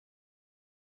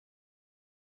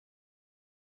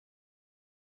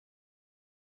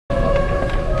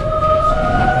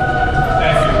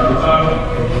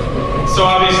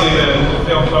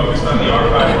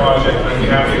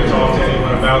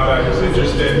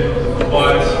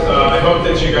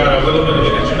that you got a little bit of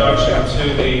an introduction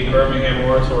to the Birmingham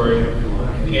Oratory,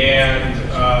 and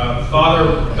Father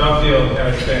Duffield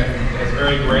has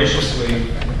very graciously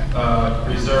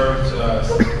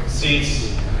reserved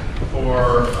seats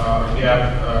for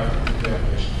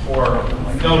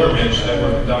pilgrimage that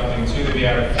we're conducting to the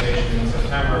beatification in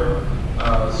September.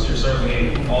 So you're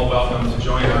certainly all welcome to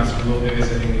join us. We will be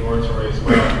visiting the oratory as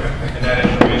well, and that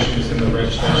information is in the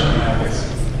registration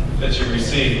packets that you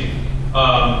received.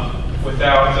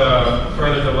 Without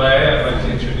further delay, I'd like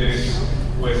to introduce,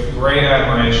 with great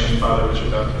admiration, Father Richard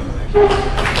Duffield. Thank you.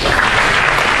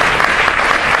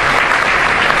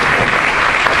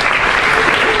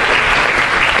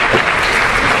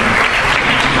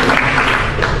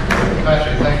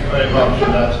 Patrick, thank you very much for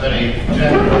that very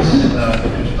generous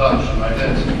introduction. I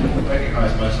don't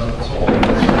recognise myself at all.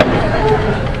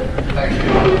 Thank you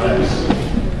for this.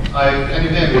 Can you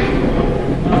hear me?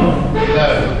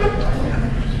 No.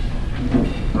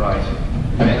 Right.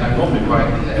 I'm normally quite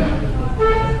clear.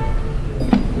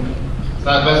 Is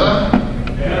that better?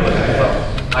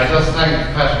 Yeah. I just thank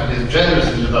Patrick for his generous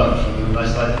introduction, and I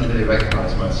didn't really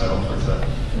recognise myself, but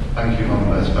thank you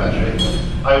nonetheless, Patrick.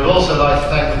 I would also like to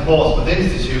thank the Portsmouth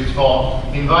Institute for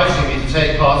inviting me to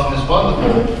take part in this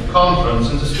wonderful conference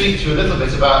and to speak to you a little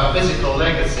bit about the physical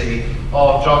legacy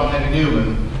of John Henry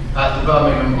Newman at the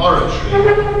Birmingham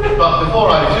Oratory. But before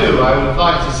I do, I would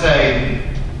like to say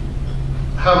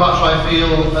how much I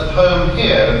feel at home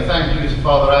here, and thank you to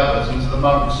Father Abbott and to the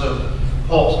monks of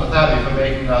Portsmouth Abbey for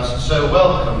making us so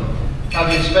welcome.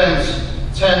 Having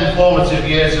spent 10 formative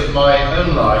years of my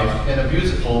own life in a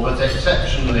beautiful but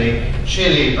exceptionally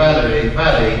chilly valley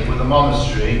with a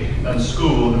monastery and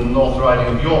school in the North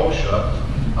Riding of Yorkshire,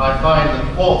 I find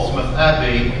that Portsmouth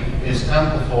Abbey is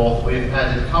ample with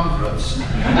added comforts.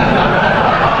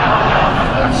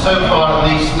 And so far at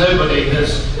least nobody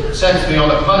has sent me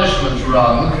on a punishment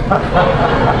run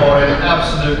or in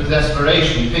absolute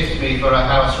desperation picked me for a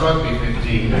house rugby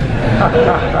 15.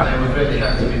 They would really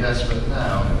have to be desperate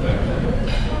now.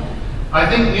 I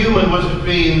think Newman would have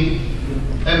been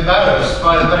embarrassed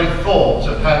by the very thought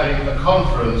of having a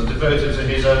conference devoted to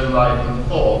his own life and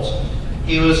thought.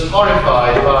 He was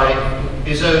horrified by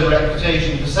his own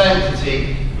reputation for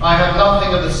sanctity. I have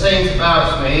nothing of the saint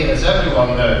about me, as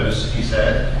everyone knows, he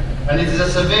said, and it is a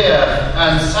severe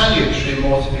and salutary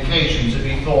mortification to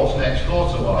be thought next door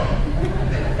to one.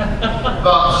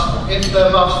 But if there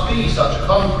must be such a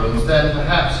conference, then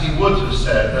perhaps he would have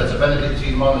said that a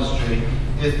Benedictine monastery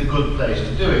is the good place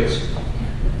to do it.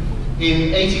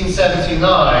 In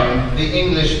 1879, the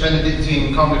English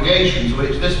Benedictine congregation to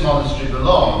which this monastery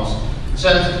belongs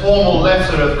sent a formal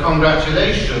letter of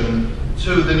congratulation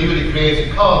to the newly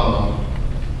created cardinal.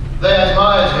 They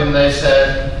admired him, they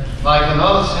said, like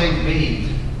another St. Bede.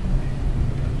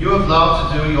 You have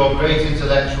loved to do your great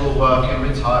intellectual work in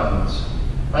retirement,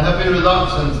 and have been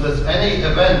reluctant that any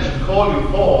event should call you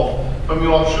forth from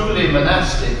your truly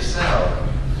monastic cell.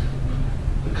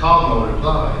 The cardinal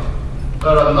replied,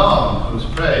 there are none whose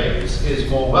praise is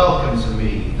more welcome to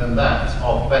me than that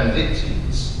of Benedictines.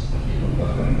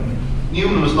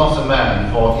 Newman was not a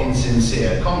man for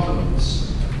insincere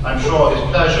compliments. I'm sure his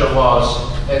pleasure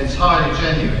was entirely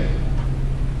genuine.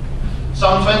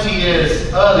 Some 20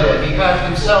 years earlier, he had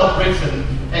himself written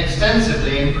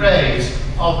extensively in praise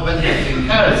of the Benedictine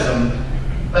charism.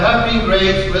 There have been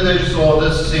great religious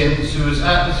orders since whose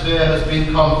atmosphere has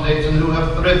been conflict and who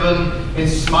have thriven in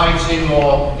smiting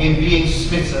or in being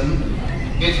smitten.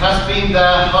 It has been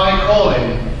their high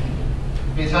calling.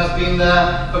 It has been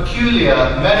their peculiar,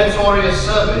 meritorious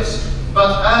service.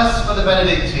 But as for the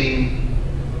Benedictine,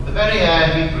 the very air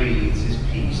he breathes is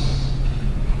peace.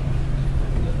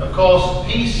 Of course,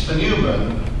 peace for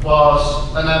Newman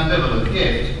was an ambivalent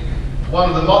gift. One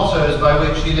of the mottos by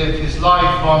which he lived his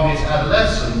life from his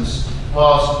adolescence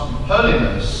was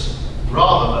holiness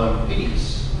rather than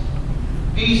peace.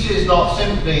 Peace is not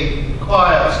simply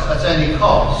quiet at any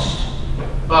cost,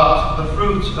 but the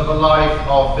fruit of a life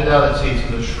of fidelity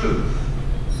to the truth.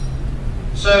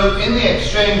 So in the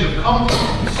exchange of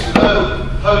compliments, though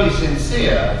wholly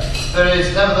sincere, there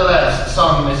is nevertheless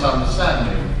some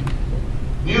misunderstanding.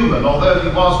 Newman, although he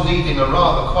was leading a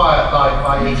rather quiet life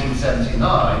by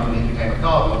 1879, when he became a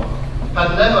cardinal,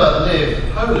 had never lived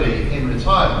wholly in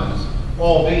retirement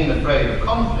or been afraid of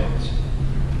conflict.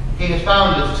 He had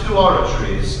founded 2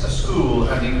 oratories, a school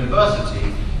and a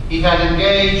university. He had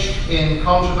engaged in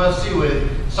controversy with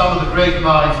some of the great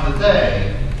minds of the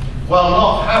day, while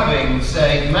not having,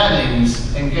 say,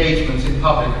 Manning's engagement in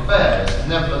public affairs.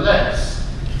 Nevertheless,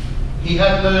 he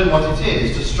had known what it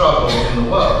is to struggle in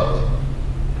the world.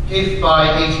 If by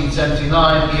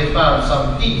 1879 he had found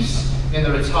some peace in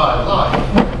a retired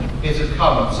life, it had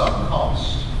come at some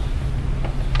cost.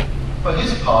 For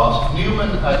his part,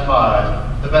 Newman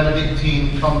admired the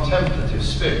Benedictine contemplative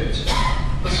spirit,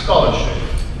 the scholarship,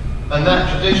 and that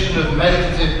tradition of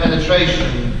meditative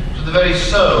penetration to the very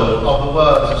soul of the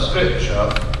words of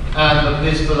Scripture and of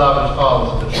his beloved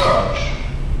fathers of the Church.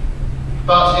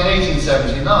 But in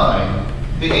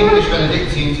 1879, the English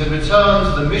Benedictines had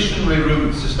returned to the missionary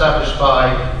routes established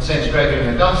by St. Gregory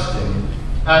and Augustine,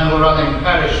 and were running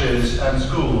parishes and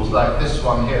schools like this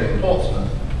one here in Portsmouth.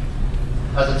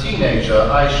 As a teenager,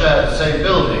 I shared the same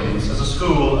buildings as a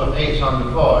school of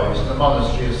 800 boys and a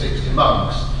monastery of 60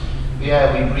 monks. The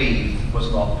air we breathed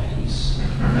was not peace.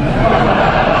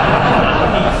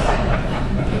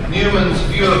 Newman's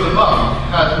view of the monk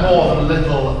had more than a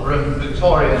little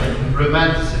Victorian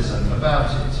romanticism about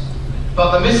it.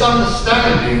 But the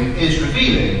misunderstanding is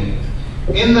revealing.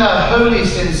 In their wholly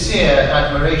sincere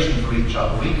admiration for each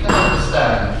other, we can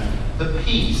understand the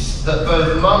peace that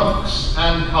both monks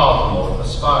and cardinal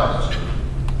aspire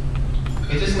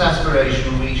to. It is an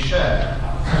aspiration we share.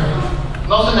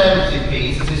 Not an empty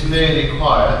peace that is merely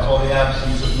quiet or the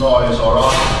absence of noise or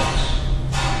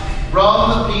argument.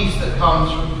 Rather the peace that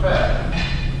comes from prayer.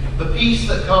 The peace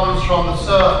that comes from the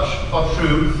search for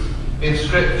truth in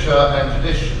Scripture and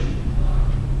tradition.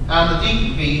 And the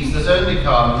deep peace that only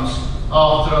comes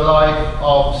after a life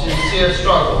of sincere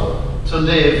struggle to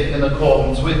live in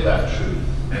accordance with that truth.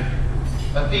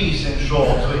 A peace, in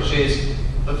short, which is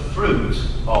the fruit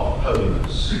of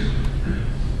holiness.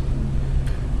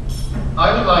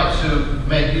 I would like to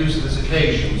make use of this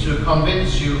occasion to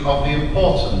convince you of the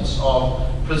importance of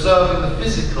preserving the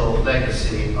physical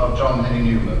legacy of John Henry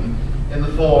Newman in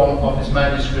the form of his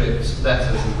manuscripts,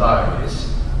 letters and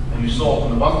diaries. And you saw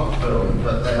from the wonderful film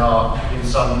that they are in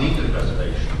some need of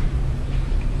preservation.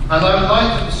 And I would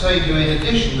like to say to you in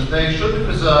addition that they should be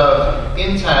preserved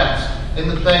intact in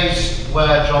the place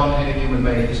where John Henry Newman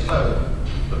made his home,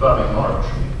 the Birmingham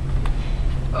Oratory.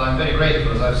 And I'm very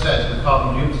grateful, as I've said, to the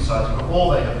Cardinal Newman Society for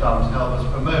all they have done to help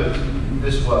us promote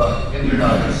this work in the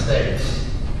United States.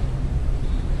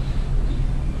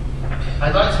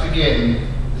 I'd like to begin,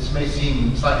 this may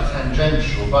seem slightly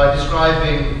tangential, by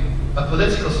describing a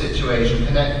political situation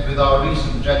connected with our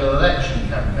recent general election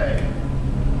campaign.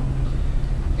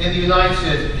 In the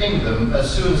United Kingdom, as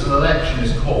soon as an election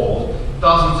is called,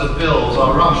 dozens of bills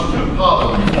are rushed through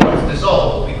Parliament before it's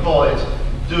dissolved. We call it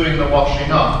doing the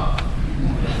washing up.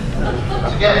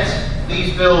 To get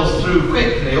these bills through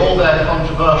quickly, all their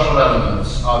controversial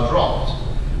elements are dropped.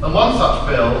 And one such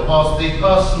bill was the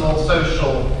Personal,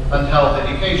 Social and Health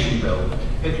Education Bill.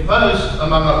 It proposed,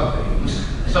 among other things,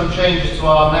 some changes to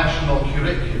our national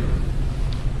curriculum.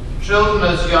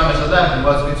 Children as young as 11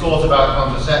 were to be taught about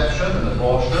contraception and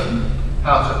abortion,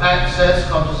 how to access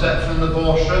contraception and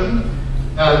abortion,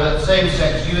 and that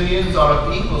same-sex unions are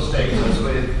of equal status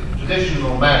with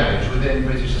traditional marriage within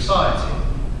British society.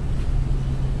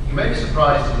 You may be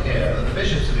surprised to hear that the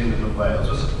bishops of England and Wales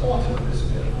were supportive of this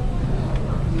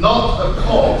bill. Not, of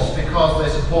course, because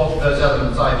they supported those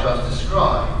elements I just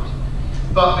described,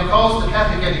 but because the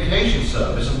Catholic Education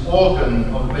Service, an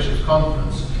organ of the Bishops'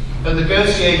 Conference, had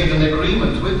negotiated an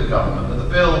agreement with the government that the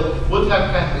bill would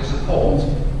have Catholic support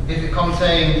if it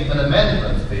contained an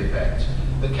amendment to the effect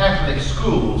that Catholic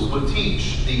schools would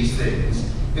teach these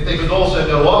things if they could also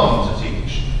go on to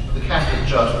teach that the Catholic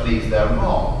Church believes they're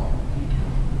wrong.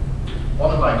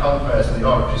 One of my confreres in the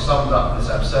oratory summed up this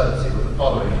absurdity with the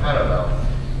following parallel.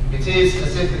 It is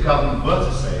as if the government were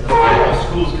to say that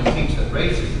schools can teach that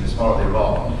racism is morally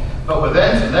wrong, but were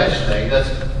then to legislate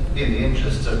that, in the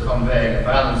interest of conveying a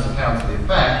balanced account of the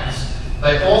facts,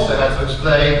 they also had to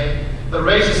explain that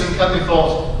racism can be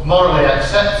thought morally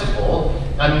acceptable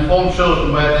and inform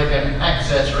children where they can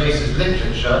access racist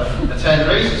literature, attend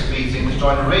racist meetings,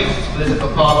 join a racist political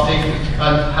party,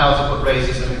 and how to put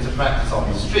racism into practice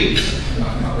on the streets.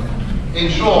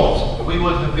 In short, we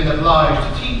would have been obliged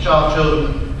to teach our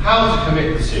children how to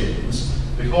commit the sins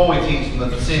before we teach them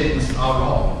that the sins are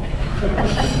wrong.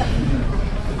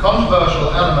 The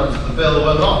controversial elements of the bill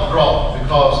were not dropped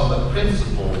because of the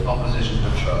principled opposition to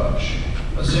the Church,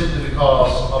 but simply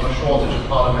because of a shortage of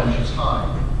parliamentary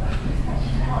time.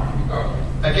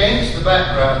 Against the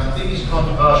background of these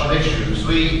controversial issues,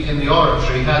 we in the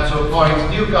oratory had to appoint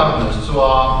new governors to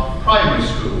our primary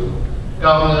school,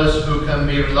 governors who can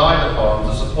be relied upon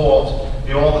to support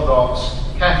the orthodox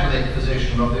Catholic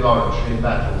position of the oratory in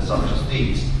battles such as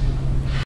these.